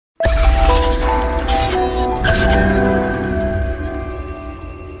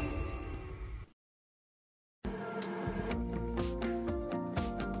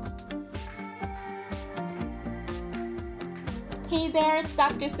it's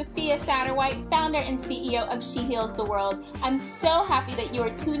Dr. Sophia Satterwhite, founder and CEO of She Heals the World. I'm so happy that you are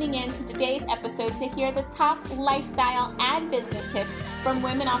tuning in to today's episode to hear the top lifestyle and business tips from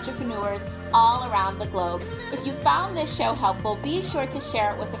women entrepreneurs all around the globe. If you found this show helpful, be sure to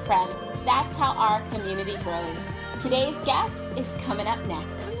share it with a friend. That's how our community grows. Today's guest is coming up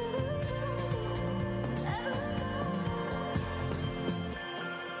next.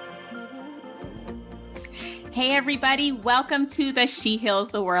 Hey everybody, welcome to the She Heals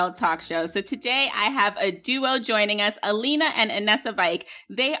the World talk show. So today I have a duo joining us, Alina and Inessa Vike.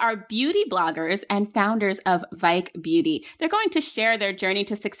 They are beauty bloggers and founders of Vike Beauty. They're going to share their journey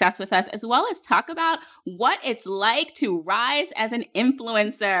to success with us, as well as talk about what it's like to rise as an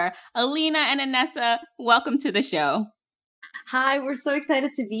influencer. Alina and Inessa, welcome to the show. Hi, we're so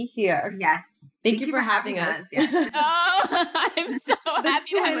excited to be here. Yes. Thank you for having us. Yeah. Oh, I'm so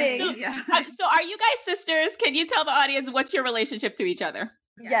happy to have you. So are you guys sisters? Can you tell the audience what's your relationship to each other?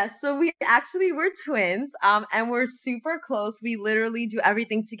 Yes, so we're twins, and we're super close. We literally do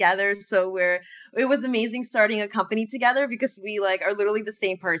everything together. So it was amazing starting a company together because we are literally the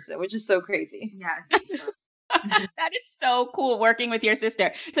same person, which is so crazy. Yes. That is so cool working with your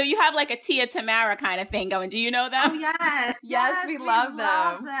sister. So you have like a Tia Tamara kind of thing going. Do you know them? Oh, yes. Yes, we love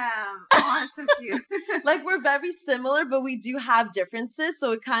them. Oh, it's so cute. We're very similar, but we do have differences.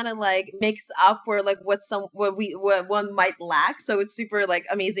 So it kind of makes up for what one might lack. So it's super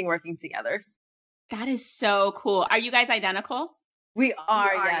amazing working together. That is so cool. Are you guys identical? We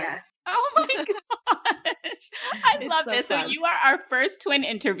are, yes. Oh my gosh. I love this. Fun. So you are our first twin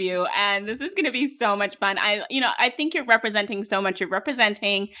interview, and this is going to be so much fun. I think you're representing so much. You're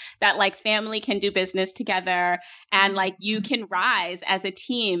representing that family can do business together and you can rise as a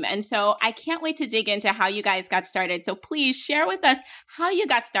team. And so I can't wait to dig into how you guys got started. So please share with us how you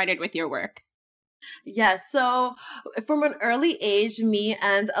got started with your work. Yes. So from an early age, me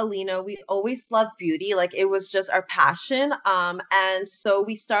and Alina, we always loved beauty. It was just our passion. And so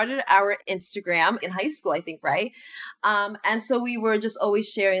we started our Instagram in high school, I think, right? And so we were just always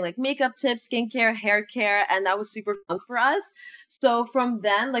sharing makeup tips, skincare, hair care, and that was super fun for us. So from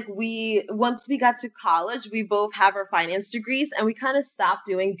then, once we got to college, we both have our finance degrees, and we kind of stopped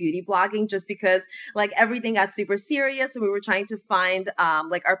doing beauty blogging just because everything got super serious, and we were trying to find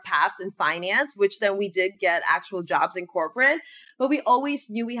our paths in finance, which then we did get actual jobs in corporate. But we always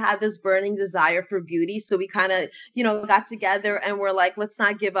knew we had this burning desire for beauty. So we kind of, got together and we're let's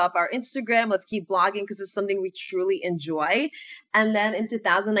not give up our Instagram. Let's keep blogging because it's something we truly enjoy. And then in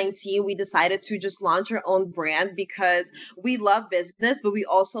 2019, we decided to just launch our own brand because we love business, but we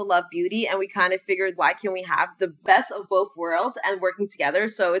also love beauty. And we kind of figured, why can we have the best of both worlds and working together?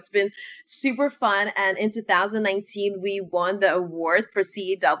 So it's been super fun. And in 2019, we won the award for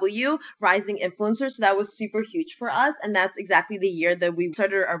CEW, Rising Influencer. So that was super huge for us. And that's exactly the year that we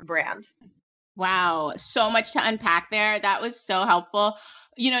started our brand. Wow. So much to unpack there. That was so helpful.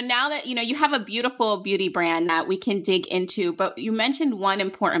 Now that, you have a beautiful beauty brand that we can dig into, but you mentioned one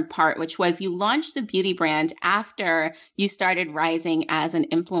important part, which was you launched the beauty brand after you started rising as an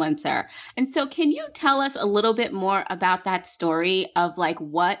influencer. And so can you tell us a little bit more about that story of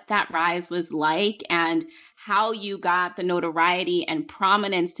what that rise was like and how you got the notoriety and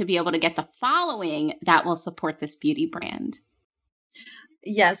prominence to be able to get the following that will support this beauty brand?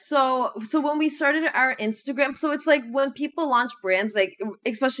 Yeah, so when we started our Instagram, so it's when people launch brands,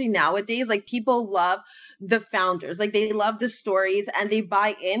 especially nowadays, people love the founders, they love the stories and they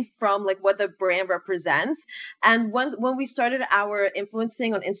buy in from what the brand represents. And when we started our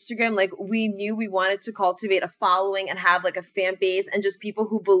influencing on Instagram, we knew we wanted to cultivate a following and have a fan base and just people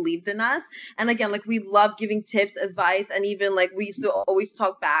who believed in us. And again, we love giving tips, advice, and even we used to always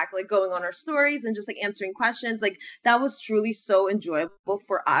talk back, going on our stories and just answering questions. That was truly so enjoyable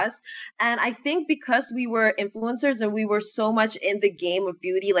for us. And I think because we were influencers and we were so much in the game of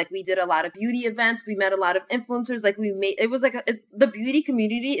beauty, we did a lot of beauty events, we met a lot of influencers, the beauty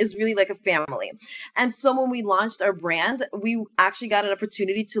community is really a family. And so when we launched our brand, we actually got an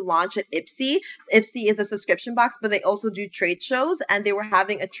opportunity to launch at Ipsy. Ipsy is a subscription box, but they also do trade shows, and they were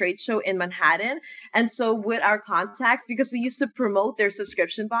having a trade show in Manhattan. And so with our contacts, because we used to promote their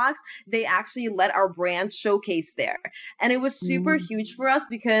subscription box, they actually let our brand showcase there. And it was super huge for us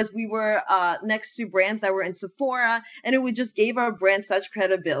because we were next to brands that were in Sephora, and it would just gave our brand such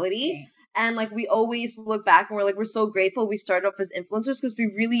credibility. And like we always look back and we're like, we're so grateful we started off as influencers because we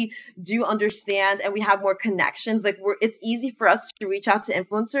really do understand and we have more connections. Like it's easy for us to reach out to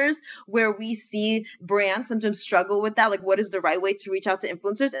influencers where we see brands sometimes struggle with that. Like what is the right way to reach out to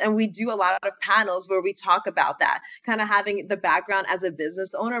influencers? And we do a lot of panels where we talk about that, kind of having the background as a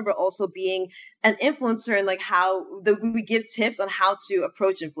business owner, but also being an influencer and like we give tips on how to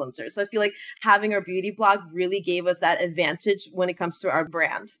approach influencers. So I feel like having our beauty blog really gave us that advantage when it comes to our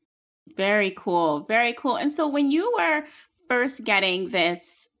brand. Very cool. Very cool. And so when you were first getting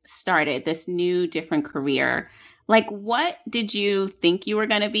this started, this new different career, like what did you think you were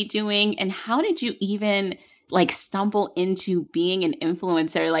going to be doing and how did you even like stumble into being an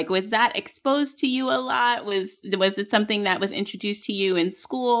influencer? Like was that exposed to you a lot? Was it something that was introduced to you in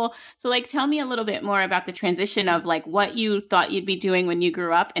school? So like tell me a little bit more about the transition of like what you thought you'd be doing when you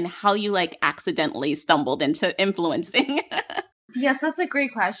grew up and how you like accidentally stumbled into influencing. Yes, that's a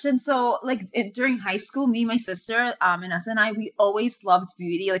great question. So, like during high school, me, my sister, Inessa and I, we always loved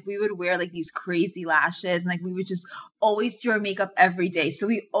beauty. Like we would wear like these crazy lashes, and like we would just always do our makeup every day. So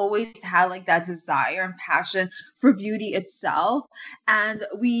we always had like that desire and passion for beauty itself. And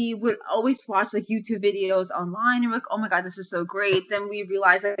we would always watch like YouTube videos online and we're like, oh my God, this is so great. Then we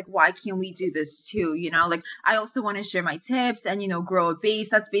realized like, why can't we do this too? You know, like I also want to share my tips and, you know, grow a base.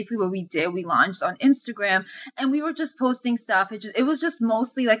 That's basically what we did. We launched on Instagram and we were just posting stuff. It was just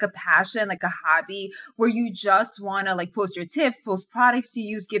mostly like a passion, like a hobby where you just want to like post your tips, post products to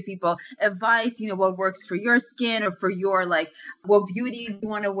use, give people advice, you know, what works for your skin or for your like what beauty you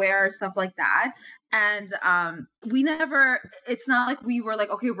want to wear, stuff like that. And we never, it's not like we were like,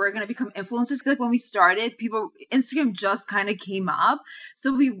 okay, we're going to become influencers. Like when we started, Instagram just kind of came up.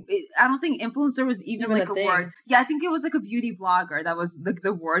 So I don't think influencer was even like a word. Yeah, I think it was like a beauty blogger. That was like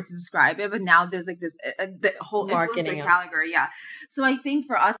the word to describe it. But now there's like this, the whole Marketing, influencer category. Yeah. So I think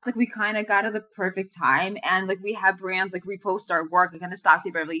for us, like we kind of got at the perfect time. And like we have brands like repost our work, like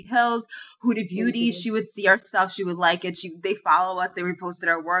Anastasia Beverly Hills, Huda Beauty. She would see our stuff. She would like it. They follow us. They reposted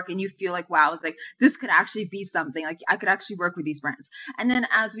our work. And you feel like, wow, it's like, this could actually be something. Like I could actually work with these brands. And then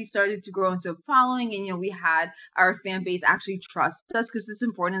as we started to grow into a following and, you know, we had our fan base actually trust us because it's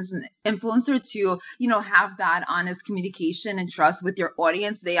important as an influencer to, you know, have that honest communication and trust with your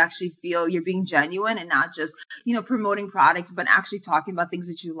audience. They actually feel you're being genuine and not just, you know, promoting products, but actually talking about things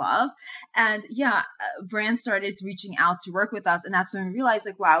that you love. And yeah, brands started reaching out to work with us. And that's when we realized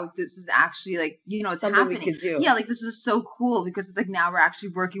like, wow, this is actually like, you know, it's something happening. We could do. Yeah, like this is so cool because it's like now we're actually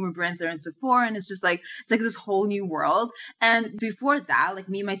working with brands that are in Sephora and it's like this whole new world. And before that, like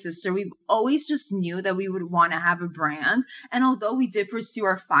me and my sister, we always just knew that we would want to have a brand. And although we did pursue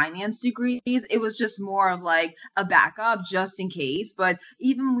our finance degrees, it was just more of like a backup just in case. But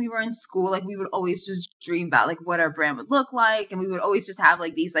even when we were in school, like we would always just dream about like what our brand would look like. And we would always just have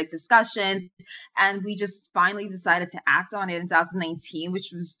like these like discussions. And we just finally decided to act on it in 2019,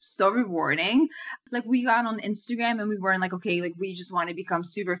 which was so rewarding. Like we got on Instagram and we weren't like, okay, like we just want to become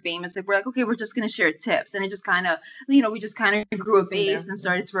super famous. Like we're like, okay, we're just going to share tips. And it just kind of, you know, we just kind of grew a base and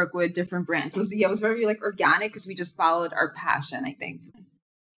started to work with different brands. So yeah, it was very like organic because we just followed our passion, I think.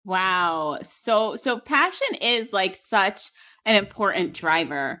 Wow. So passion is like such an important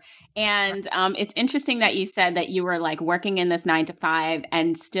driver. And it's interesting that you said that you were like working in this 9 to 5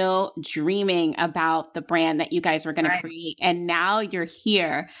 and still dreaming about the brand that you guys were going to create. And now you're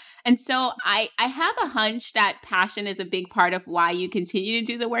here. And so I have a hunch that passion is a big part of why you continue to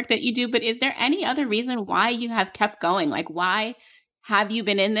do the work that you do. But is there any other reason why you have kept going? Like, why have you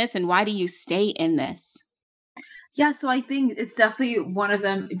been in this and why do you stay in this? Yeah, so I think it's definitely one of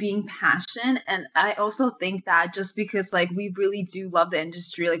them being passion. And I also think that just because like we really do love the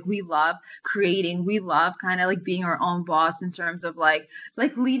industry, like we love creating, we love kind of like being our own boss in terms of like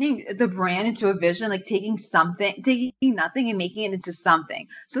leading the brand into a vision, like taking nothing and making it into something.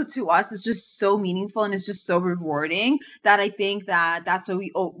 So to us, it's just so meaningful and it's just so rewarding that I think that that's why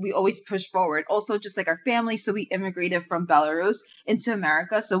we always push forward. Also, just like our family, so we immigrated from Belarus into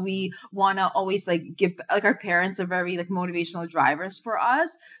America, so we want to always like give like our parents are very like motivational drivers for us.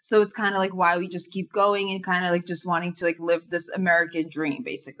 So it's kind of like why we just keep going and kind of like just wanting to like live this American dream,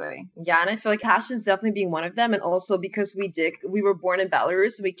 basically. Yeah, and I feel like passion is definitely being one of them. And also because we were born in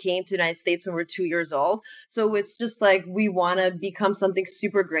Belarus, we came to the United States when we were 2 years old. So it's just like we want to become something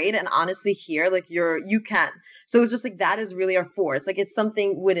super great. And honestly, here, like you can. So it's just like that is really our force. Like it's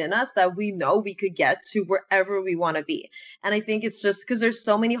something within us that we know we could get to wherever we want to be. And I think it's just because there's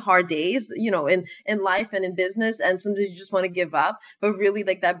so many hard days, you know, in life and in business, and sometimes you just want to give up. But really,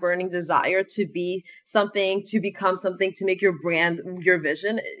 like that burning desire to be something, to become something, to make your brand your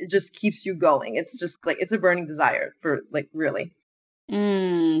vision, it just keeps you going. It's just like it's a burning desire for like really.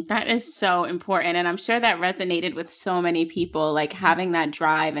 That is so important. And I'm sure that resonated with so many people, like having that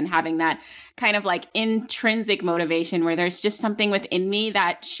drive and having that kind of like intrinsic motivation where there's just something within me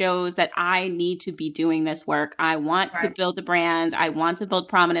that shows that I need to be doing this work. I want to Right. build a brand. I want to build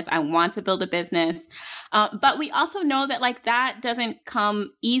prominence. I want to build a business. But we also know that like that doesn't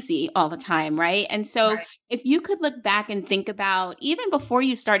come easy all the time, right? And so Right. if you could look back and think about even before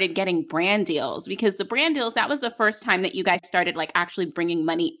you started getting brand deals, because the brand deals, that was the first time that you guys started like actually bringing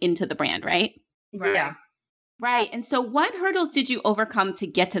money into the brand, right? Yeah. Right. Right. And so what hurdles did you overcome to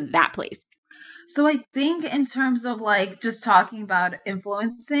get to that place? So I think in terms of like just talking about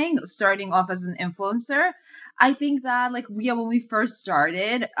influencing, starting off as an influencer, I think that like when we first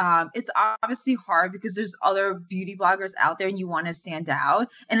started, it's obviously hard because there's other beauty bloggers out there and you want to stand out,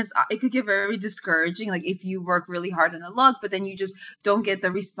 and it could get very discouraging. Like if you work really hard on a look, but then you just don't get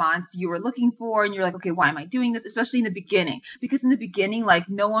the response you were looking for, and you're like, okay, why am I doing this? Especially in the beginning, because in the beginning, like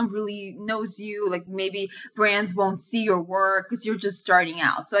no one really knows you. Like maybe brands won't see your work because you're just starting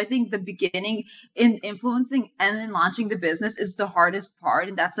out. So I think the beginning in influencing and in launching the business is the hardest part,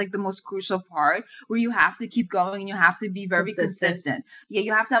 and that's like the most crucial part where you have to keep going and you have to be very Consistent. consistent. Yeah,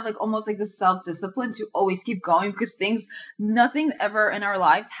 you have to have like almost like the self-discipline to always keep going, because things, nothing ever in our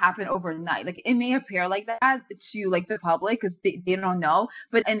lives happen overnight. Like it may appear like that to like the public because they don't know,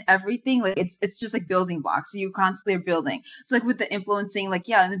 but in everything, like it's just like building blocks, so you constantly are building. So like with the influencing, like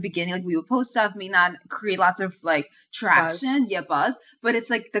yeah, in the beginning, like we would post stuff, may not create lots of like Buzz. traction, yeah, buzz, but it's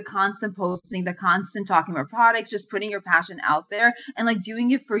like the constant posting, the constant talking about products, just putting your passion out there and like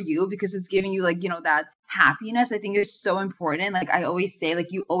doing it for you because it's giving you like, that happiness. I think is so important. Like I always say,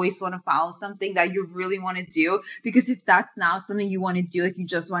 like you always want to follow something that you really want to do, because if that's not something you want to do, like you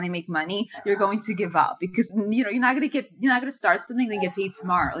just want to make money, you're going to give up, because you're not gonna start something and get paid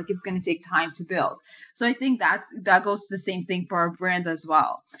tomorrow. Like it's gonna take time to build. So I think that goes to the same thing for our brand as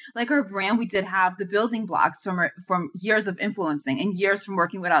well. Like our brand, we did have the building blocks from years of influencing and years from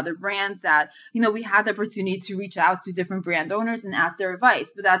working with other brands that, we had the opportunity to reach out to different brand owners and ask their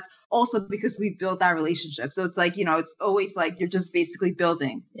advice. But that's also because we built that relationship. So it's like, it's always like you're just basically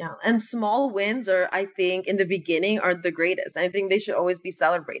building. Yeah. And small wins are, I think, in the beginning are the greatest. I think they should always be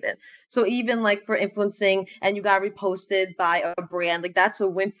celebrated. So even like for influencing and you got reposted by a brand, like that's a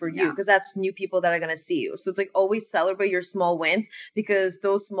win for you Yeah. because that's new people that are going to see you. So it's like always celebrate your small wins because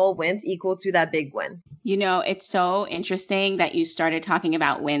those small wins equal to that big win. It's so interesting that you started talking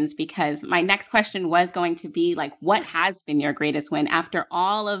about wins, because my next question was going to be like, what has been your greatest win after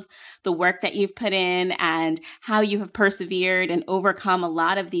all of the work that you've put in and how you have persevered and overcome a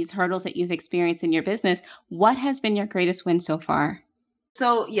lot of these hurdles that you've experienced in your business? What has been your greatest win so far?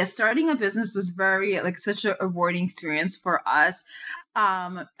 So yeah, starting a business was very like such a rewarding experience for us.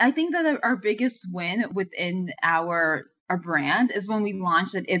 I think that our biggest win within our brand is when we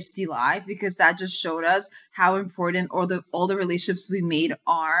launched at Ipsy Live, because that just showed us how important all the relationships we made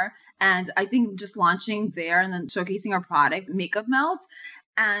are. And I think just launching there and then showcasing our product, Makeup Melt,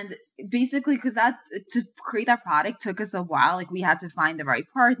 and basically because that to create that product took us a while. Like we had to find the right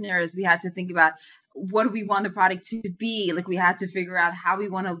partners, we had to think about what do we want the product to be, like we had to figure out how we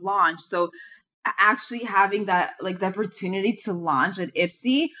want to launch. So actually having that like the opportunity to launch at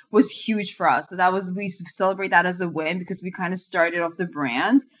Ipsy was huge for us. So that was, we celebrate that as a win, because we kind of started off the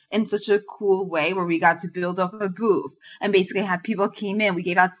brand in such a cool way where we got to build off a booth and basically had people came in, we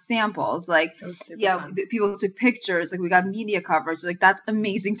gave out samples, like It was super yeah, fun. people took pictures, like we got media coverage. Like that's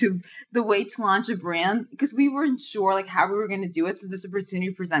amazing to the way to launch a brand, because we weren't sure like how we were going to do it. So this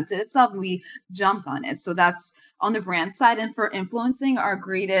opportunity presented itself and we jumped on it. So that's on the brand side. And for influencing, our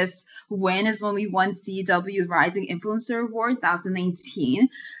greatest win is when we won CW Rising Influencer Award 2019.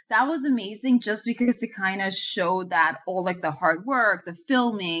 That was amazing just because it kind of showed that all like the hard work, the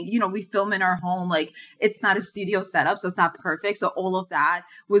filming, we film in our home, like it's not a studio setup, so it's not perfect. So all of that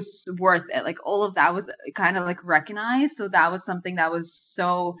was worth it. Like all of that was kind of like recognized. So that was something that was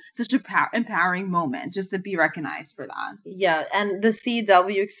such a empowering moment just to be recognized for that. Yeah, and the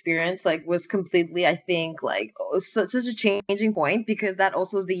CW experience like was completely, I think, like such a changing point because that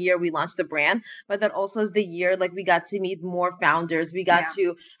also is the year we launched the brand, but that also is the year like we got to meet more founders, we got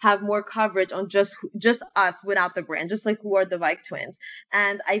Yeah. to have more coverage on just us without the brand, just like who are the Vike twins.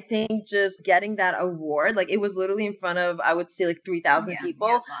 And I think just getting that award, like it was literally in front of I would say like 3,000 Yeah, people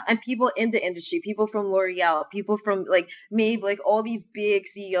yeah, it's not. and people in the industry, people from L'Oreal, people from like maybe like all these big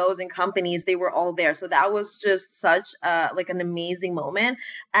CEOs and companies, they were all there. So that was just such like an amazing moment.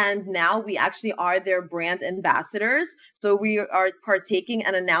 And now we actually are their brand ambassadors ambassadors. So we are partaking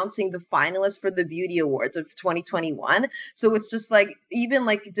and announcing the finalists for the Beauty Awards of 2021. So it's just like even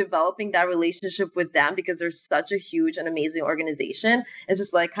like developing that relationship with them, because they're such a huge and amazing organization. It's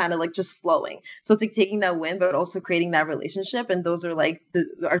just like kind of like just flowing. So it's like taking that win, but also creating that relationship. And those are like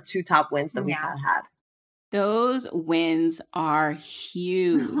our two top wins that we've Yeah. had. Those wins are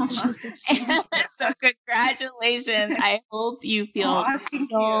huge. So congratulations. I hope you feel Aw, thank you.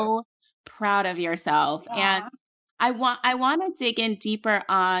 so proud of yourself. And Aw. I want to dig in deeper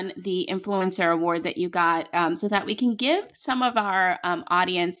on the influencer award that you got, so that we can give some of our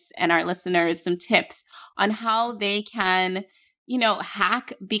audience and our listeners some tips on how they can,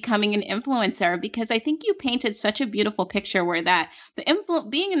 hack becoming an influencer. Because I think you painted such a beautiful picture where that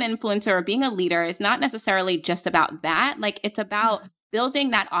being an influencer or being a leader is not necessarily just about that. Like, it's about building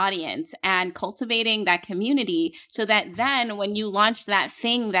that audience and cultivating that community, so that then when you launch that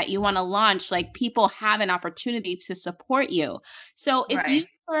thing that you want to launch, like, people have an opportunity to support you. So if you Right.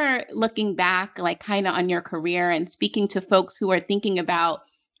 were looking back, like, kind of on your career and speaking to folks who are thinking about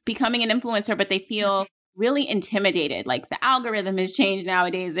becoming an influencer, but they feel really intimidated, like the algorithm has changed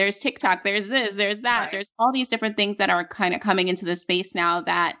nowadays. There's TikTok, there's this, there's that, Right. there's all these different things that are kind of coming into the space now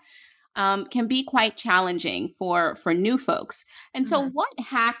that can be quite challenging for new folks. And so, Mhm. what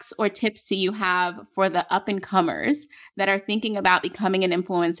hacks or tips do you have for the up and comers that are thinking about becoming an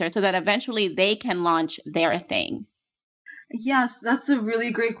influencer, so that eventually they can launch their thing? Yes, that's a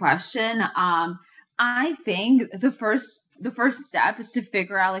really great question. I think the first step is to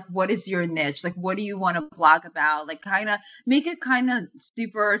figure out like what is your niche, like what do you want to blog about, like kind of make it kind of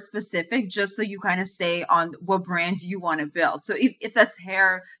super specific, just so you kind of stay on what brand you want to build. So if that's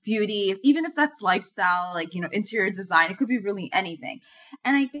hair, beauty, even if that's lifestyle, like interior design, it could be really anything.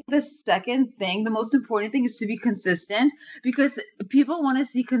 And I think the second thing, the most important thing, is to be consistent, because people want to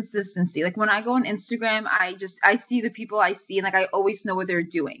see consistency. Like when I go on Instagram, I see the people I see, and like I always know what they're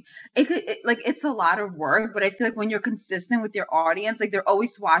doing. Like it's a lot of work, but I feel like when you're consistent with your audience, like they're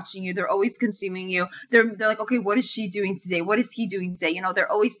always watching you, they're always consuming you. They're like, okay, what is she doing today? What is he doing today?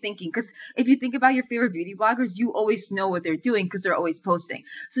 They're always thinking, because if you think about your favorite beauty bloggers, you always know what they're doing because they're always posting.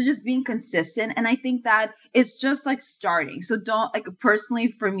 So just being consistent, and I think that it's just like starting. So don't, like,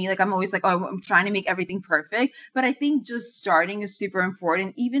 personally for me, like I'm always like, oh, I'm trying to make everything perfect, but I think just starting is super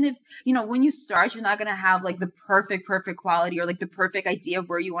important. Even if when you start, you're not going to have like the perfect quality or like the perfect idea of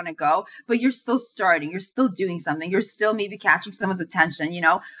where you want to go, but you're still starting, you're still doing something, you're still maybe catching someone's attention.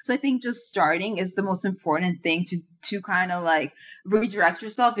 So I think just starting is the most important thing to kind of like redirect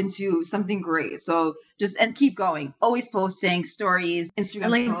yourself into something great. So just, and keep going, always posting stories, Instagram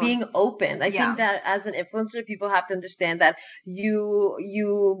And like posts. being open. I Yeah. think that as an influencer, people have to understand that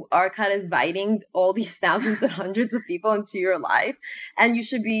you are kind of inviting all these thousands and hundreds of people into your life, and you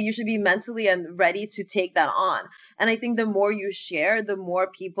should be mentally and ready to take that on. And I think the more you share, the more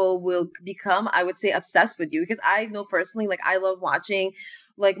people will become, I would say, obsessed with you. Because I know personally, like I love watching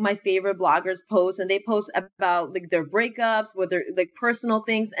like my favorite bloggers post, and they post about like their breakups, what their like personal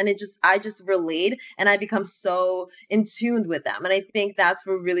things, and I just relate, and I become so in tune with them. And I think that's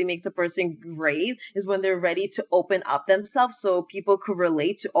what really makes a person great, is when they're ready to open up themselves so people could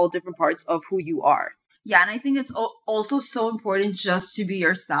relate to all different parts of who you are. Yeah, and I think it's also so important just to be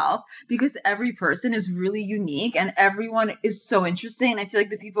yourself, because every person is really unique and everyone is so interesting. And I feel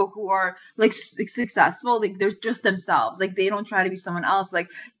like the people who are like successful, like they're just themselves. Like they don't try to be someone else. Like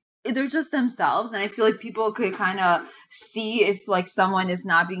they're just themselves. And I feel like people could kind of see if like someone is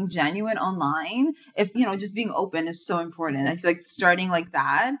not being genuine online. If just being open is so important. I feel like starting like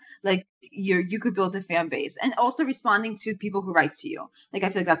that, like you could build a fan base, and also responding to people who write to you. Like I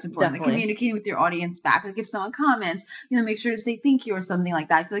feel like that's important. Like Definitely. communicating with your audience back. Like if someone comments, make sure to say thank you or something like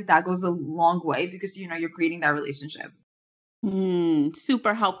that. I feel like that goes a long way, because you're creating that relationship.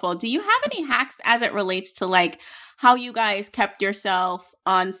 Super helpful. Do you have any hacks as it relates to like how you guys kept yourself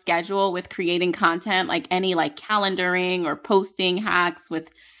on schedule with creating content? Like any like calendaring or posting hacks with,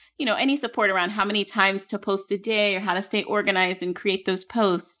 any support around how many times to post a day or how to stay organized and create those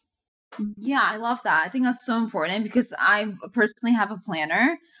posts? Yeah, I love that. I think that's so important, because I personally have a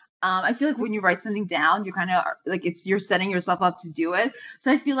planner. I feel like when you write something down, you kind of like you're setting yourself up to do it.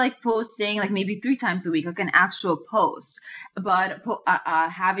 So I feel like posting like maybe 3 times a week, like an actual post, but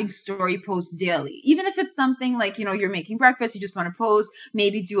having story posts daily, even if it's something like you're making breakfast, you just want to post,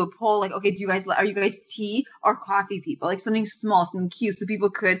 maybe do a poll like, okay, are you guys tea or coffee people? Like something small, something cute, so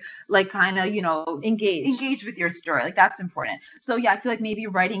people could like kind of engage with your story. Like that's important. So yeah, I feel like maybe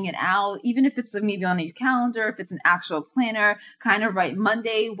writing it out, even if it's maybe on your calendar, if it's an actual planner, kind of write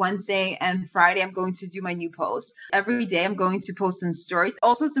Monday, Wednesday, Wednesday and Friday, I'm going to do my new post. Every day I'm going to post in stories.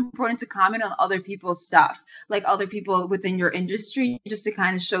 Also, it's important to comment on other people's stuff, like other people within your industry, just to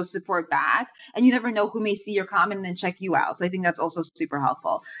kind of show support back. And you never know who may see your comment and then check you out. So I think that's also super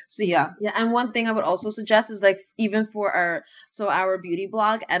helpful. So yeah. Yeah, and one thing I would also suggest is like even for our beauty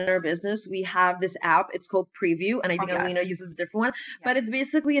blog and our business, we have this app. It's called Preview, and I think Alina uses a different one. But it's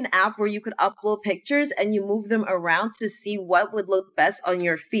basically an app where you could upload pictures and you move them around to see what would look best on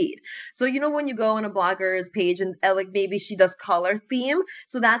your feed. So when you go on a blogger's page and like maybe she does color theme,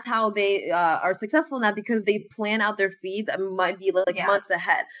 so that's how they are successful now, because they plan out their feed that might be like months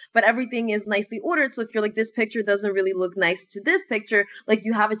ahead. But everything is nicely ordered. So if you're like, this picture doesn't really look nice to this picture, like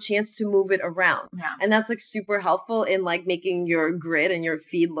you have a chance to move it around. Yeah. And that's like super helpful in like making your grid and your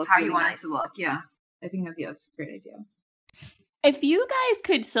feed look how really you want nice. it to look. Yeah. I think that's a great idea. If you guys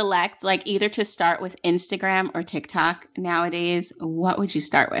could select like either to start with Instagram or TikTok nowadays, what would you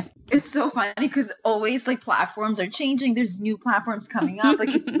start with? It's so funny because always like platforms are changing. There's new platforms coming up.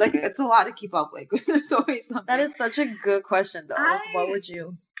 It's a lot to keep up with. There's always something. That is such a good question though. What would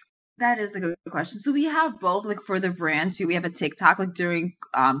you? That is a good question. So we have both, like for the brand too. We have a TikTok, like during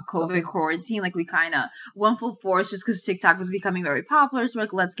COVID quarantine, like we kind of went full force just because TikTok was becoming very popular. So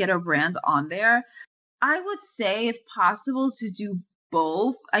like, let's get our brand on there. I would say, if possible, to do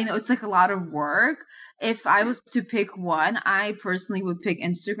both. I know it's like a lot of work. If I was to pick one, I personally would pick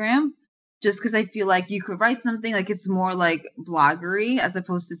Instagram, just because I feel like you could write something, like it's more like bloggery as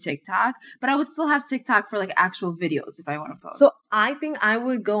opposed to TikTok. But I would still have TikTok for like actual videos if I want to post. So I think I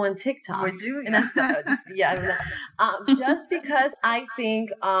would go on TikTok. Would you? And just because I think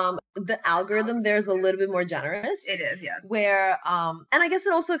the algorithm there is a little bit more generous. It is, yes. Where and I guess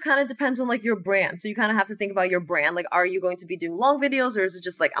it also kind of depends on like your brand. So you kind of have to think about your brand. Like, are you going to be doing long videos, or is it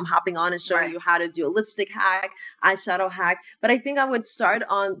just like I'm hopping on and showing you how to do a lipstick hack, eyeshadow hack? But I think I would start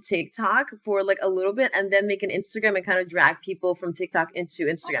on TikTok for like a little bit and then make an Instagram and kind of drag people from TikTok into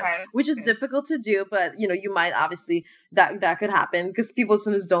Instagram, which is difficult to do, but you might obviously that could happen because people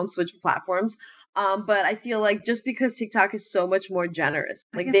sometimes don't switch platforms. But I feel like just because TikTok is so much more generous,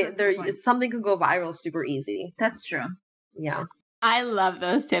 like something could go viral super easy. That's true. Yeah. I love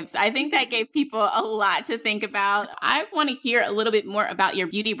those tips. I think that gave people a lot to think about. I want to hear a little bit more about your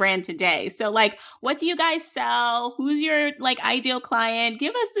beauty brand today. So like, what do you guys sell? Who's your like ideal client?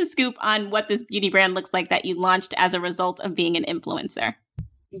 Give us the scoop on what this beauty brand looks like that you launched as a result of being an influencer.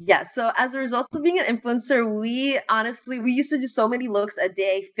 Yes. So as a result of being an influencer, we used to do so many looks a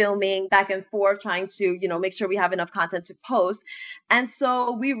day, filming back and forth, trying to, make sure we have enough content to post. And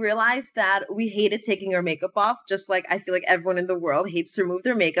so we realized that we hated taking our makeup off, just like I feel like everyone in the world hates to remove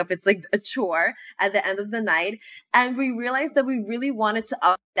their makeup. It's like a chore at the end of the night. And we realized that we really wanted to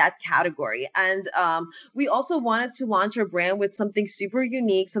up that category. And we also wanted to launch our brand with something super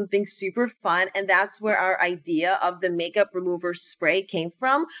unique, something super fun. And that's where our idea of the makeup remover spray came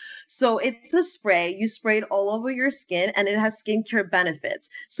from. So it's a spray. You spray it all over your skin and it has skincare benefits.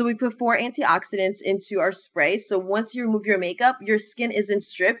 So we put 4 antioxidants into our spray. So once you remove your makeup, your skin isn't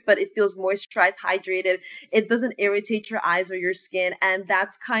stripped, but it feels moisturized, hydrated. It doesn't irritate your eyes or your skin. And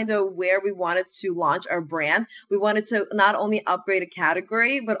that's kind of where we wanted to launch our brand. We wanted to not only upgrade a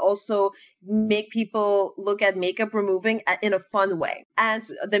category, but also make people look at makeup removing in a fun way. And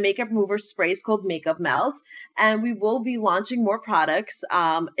the makeup remover spray is called Makeup Melt. And we will be launching more products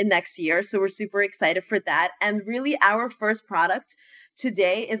in next year. So we're super excited for that. And really our first product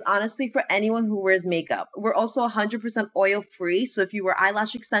today is honestly for anyone who wears makeup. We're also 100% oil free. So if you wear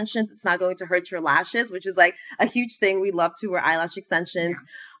eyelash extensions, it's not going to hurt your lashes, which is like a huge thing. We love to wear eyelash extensions.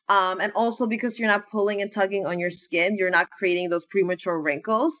 Yeah. And also because you're not pulling and tugging on your skin, you're not creating those premature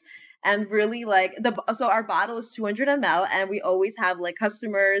wrinkles. And really so our bottle is 200 ml and we always have like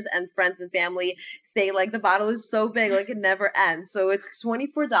customers and friends and family say like the bottle is so big, like it never ends. So it's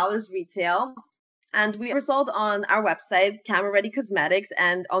 $24 retail. And we are sold on our website, Camera Ready Cosmetics,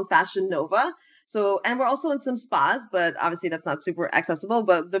 and on Fashion Nova. So, and we're also in some spas, but obviously that's not super accessible,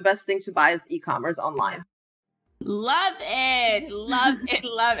 but the best thing to buy is e-commerce online. Love it. Love it.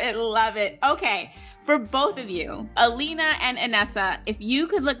 Love it. Love it. Okay. For both of you, Alina and Inessa, if you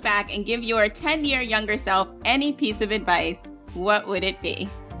could look back and give your 10-year younger self any piece of advice, what would it be?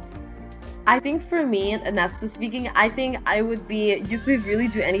 I think for me, and Inessa speaking, I think I would be, you could really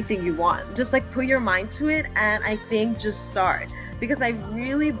do anything you want. Just like put your mind to it, and I think just start. Because I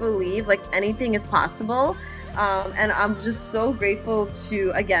really believe like anything is possible. And I'm just so grateful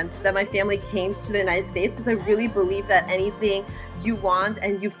again, that my family came to the United States, because I really believe that anything you want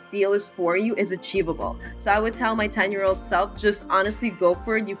and you feel is for you is achievable. So I would tell my 10-year-old self, just honestly go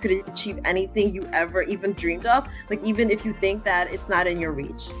for it. You could achieve anything you ever even dreamed of, like even if you think that it's not in your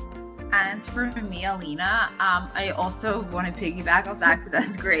reach. And for me, Alina, I also want to piggyback off that because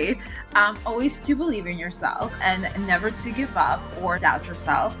that's great. Always to believe in yourself and never to give up or doubt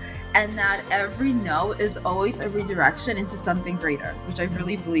yourself. And that every no is always a redirection into something greater, which I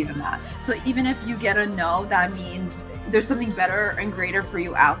really believe in that. So even if you get a no, that means there's something better and greater for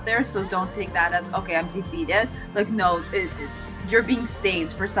you out there. So don't take that as, okay, I'm defeated. Like, no, you're being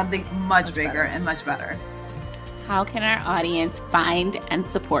saved for something much bigger and much better. How can our audience find and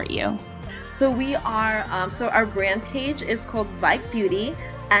support you? So we are, so our brand page is called Vike Beauty,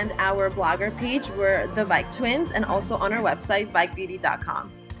 and our blogger page, we're the Vike Twins, and also on our website,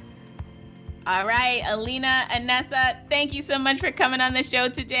 vikebeauty.com. All right, Alina, Inessa, thank you so much for coming on the show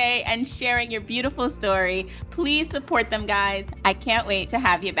today and sharing your beautiful story. Please support them, guys. I can't wait to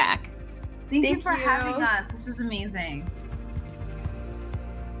have you back. Thank you for having us. This is amazing.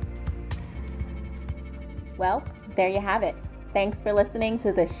 Well, there you have it. Thanks for listening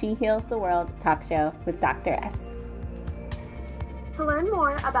to the She Heals the World talk show with Dr. S. To learn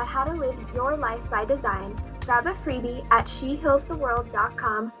more about how to live your life by design, grab a freebie at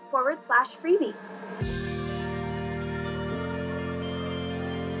shehealstheworld.com/freebie.